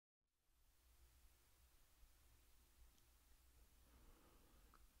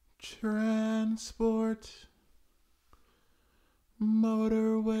transport,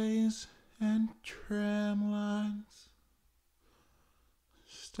 motorways and tram lines,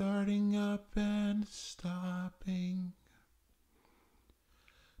 starting up and stopping,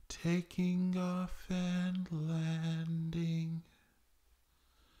 taking off and landing,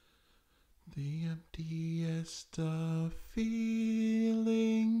 the emptiest of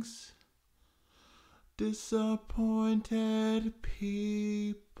feelings, disappointed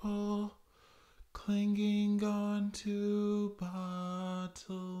people clinging on to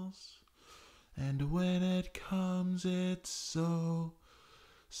bottles, and when it comes it's so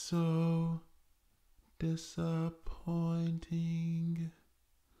disappointing.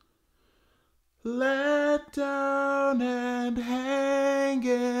 Let down and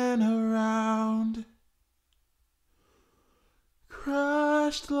hanging around,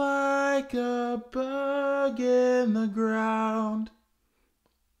 crushed like a bug in the ground.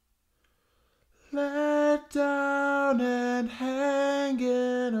 Let down and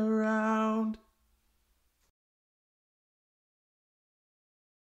hanging around.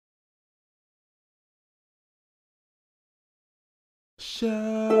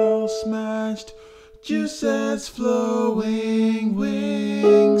 Shell smashed, juices flowing,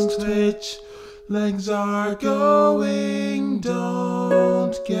 wings twitch, legs are going.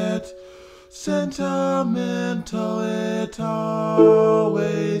 Don't get sentimental, it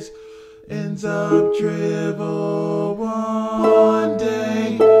always ends up drivel. One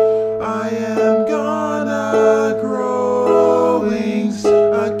day I am gonna grow wings,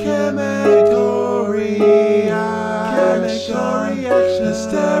 a chemical reaction,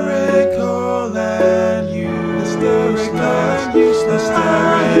 hysterical and useless,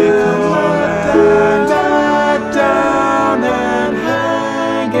 hysterical and let down and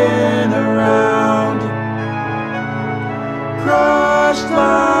hanging around, crushed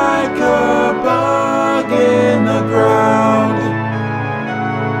like a bug in the ground.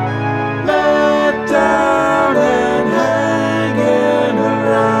 Let down and hanging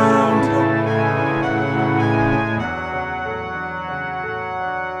around.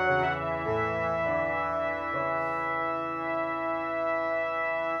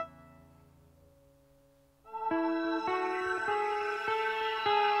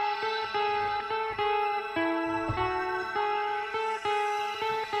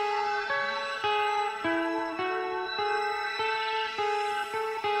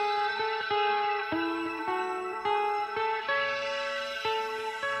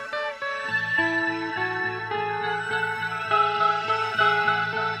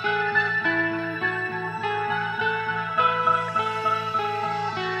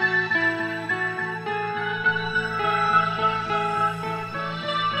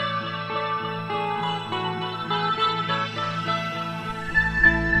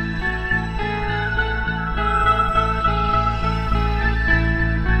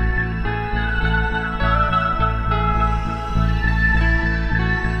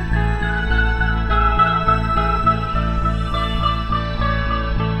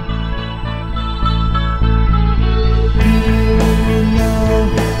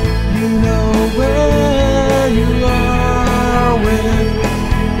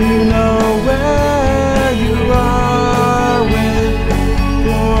 You know